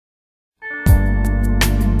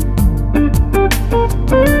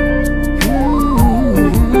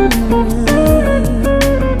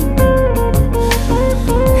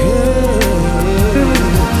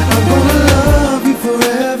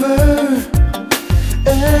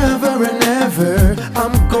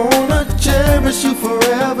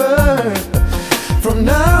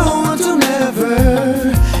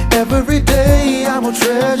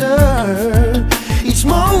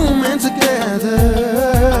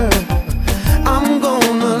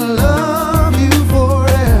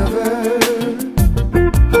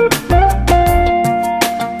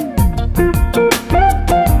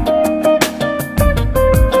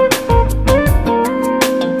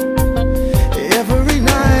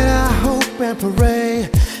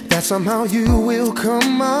somehow you will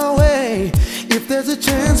come my way. If there's a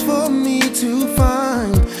chance for me to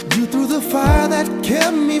find you through the fire that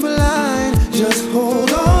kept me blind, just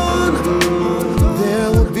hold on. There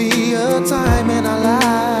will be a time in our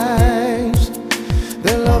lives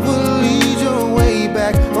that love will lead your way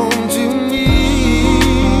back home to me.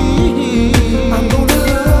 I'm gonna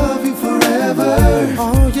love you forever,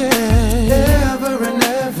 oh yeah, ever and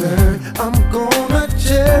ever. I'm gonna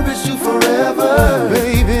cherish you forever,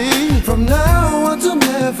 baby, from now on to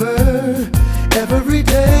never. Every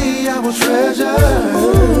day I will treasure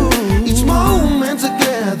each moment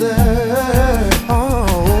together.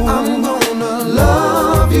 Oh, I'm gonna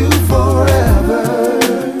love you forever.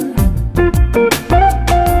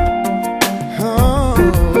 Oh.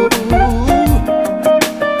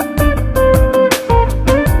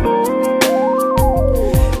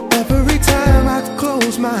 Every time I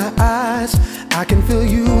close my eyes, I can feel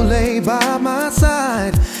you lay by my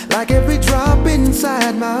side. Like every drop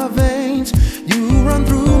inside my veins, you run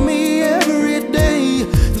through me every day,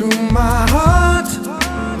 through my heart.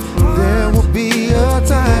 There will be a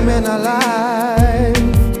time in our lives